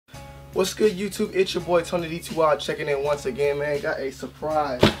What's good, YouTube? It's your boy Tony D2 checking in once again, man. Got a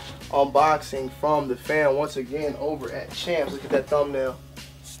surprise unboxing from the fan once again over at Champs. Look at that thumbnail.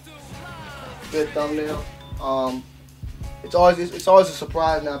 Good thumbnail. It's always a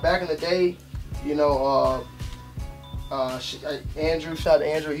surprise. Now, back in the day, you know, Andrew, shout out to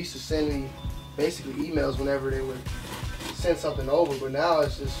Andrew. He used to send me basically emails whenever they would send something over, but now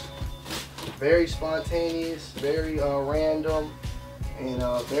it's just very spontaneous, very random, and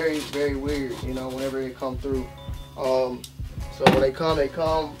very, very weird, you know, whenever they come through. So when they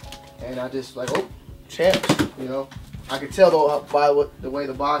come, and I just like, oh, Champs, you know. I can tell though by the way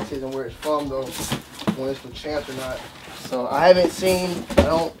the box is and where it's from though, when it's from Champs or not. So I haven't seen,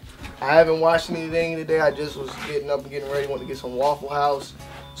 I haven't watched anything today. I just was getting up and getting ready, wanted to get some Waffle House.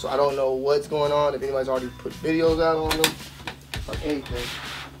 So I don't know what's going on, if anybody's already put videos out on them or anything.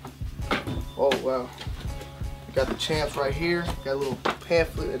 Oh wow. We got the Champs right here. Got a little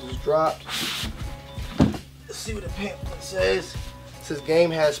pamphlet that just dropped. Let's see what the pamphlet says. It says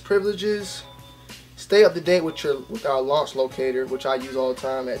game has privileges. Stay up to date with our launch locator, which I use all the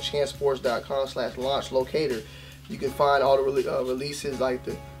time at ChampsSports.com/launch locator. You can find all the releases like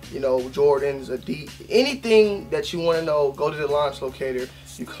the, you know, Jordans, Adidas, anything that you want to know. Go to the launch locator.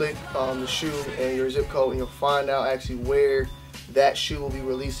 You click the shoe and your zip code, and you'll find out actually where that shoe will be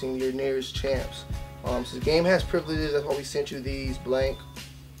releasing your nearest Champs. So the game has privileges. That's why we sent you these blank.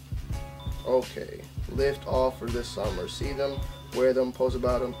 Okay, lift off for this summer. See them, wear them, post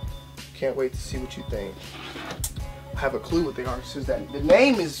about them. Can't wait to see what you think. I have a clue what they are. Since that the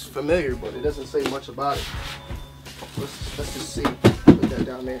name is familiar, but it doesn't say much about it. Let's just see. Put that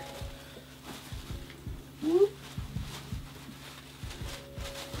down there. Whoop.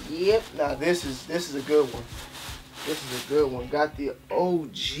 Yep. Now this is a good one. This is a good one. Got the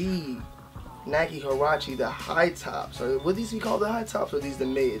OG Nike Huarache, the high tops. Or would these be called the high tops, or these the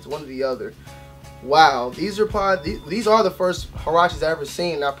mids? One or the other. Wow. These are the first Huaraches I ever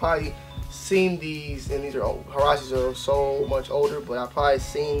seen. I probably seen these, and these are Huaraches are so much older, but I probably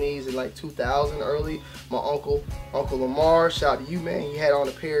seen these in like 2000 early. My Uncle Lamar, shout out to you, man. He had on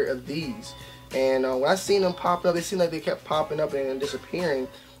a pair of these, and when I seen them popping up, they seemed like they kept popping up and disappearing.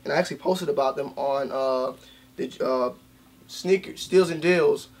 And I actually posted about them on the sneaker steals and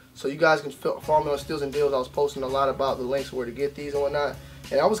deals, so you guys can follow me on steals and deals. I was posting a lot about the links where to get these and whatnot,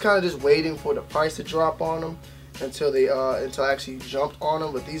 and I was kind of just waiting for the price to drop on them until I actually jumped on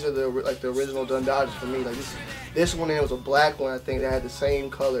them. But these are the original Dun Dodgers for me. Like this one, it was a black one, I think, that had the same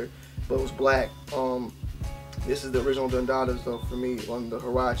color but it was black. This is the original Dun Dodgers though for me on the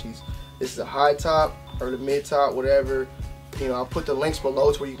Huaraches. This is a high top or the mid top, whatever. You know, I'll put the links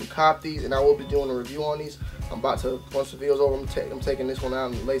below to where you can cop these, and I will be doing a review on these. I'm about to, once the video's over, I'm taking this one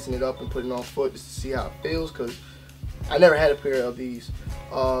out and lacing it up and putting it on foot just to see how it feels, because I never had a pair of these.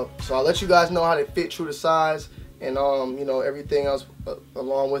 So I'll let you guys know how they fit true to size, and you know, everything else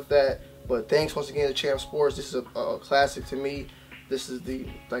along with that. But thanks once again to ChampsSports. This is a classic to me. This is the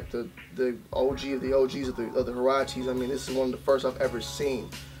OG of the OGs of the Huaraches. I mean, this is one of the first I've ever seen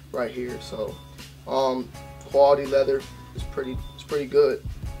right here. So quality leather. It's pretty good.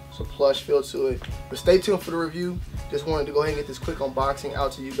 It's a plush feel to it. But stay tuned for the review. Just wanted to go ahead and get this quick unboxing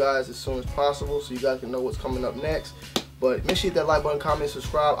out to you guys as soon as possible, so you guys can know what's coming up next. But make sure you hit that like button, comment,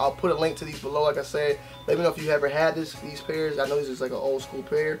 subscribe. I'll put a link to these below. Like I said, let me know if you ever had these pairs. I know this is like an old school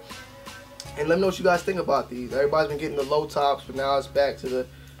pair. And let me know what you guys think about these. Everybody's been getting the low tops, but now it's back to the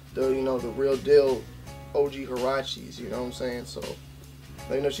you know, the real deal OG Huaraches. You know what I'm saying? So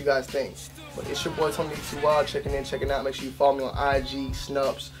let me know what you guys think. But it's your boy Tony D2 checking in, checking out. Make sure you follow me on IG,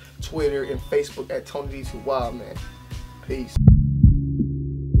 Snaps, Twitter, and Facebook at Tony D2 man. Peace.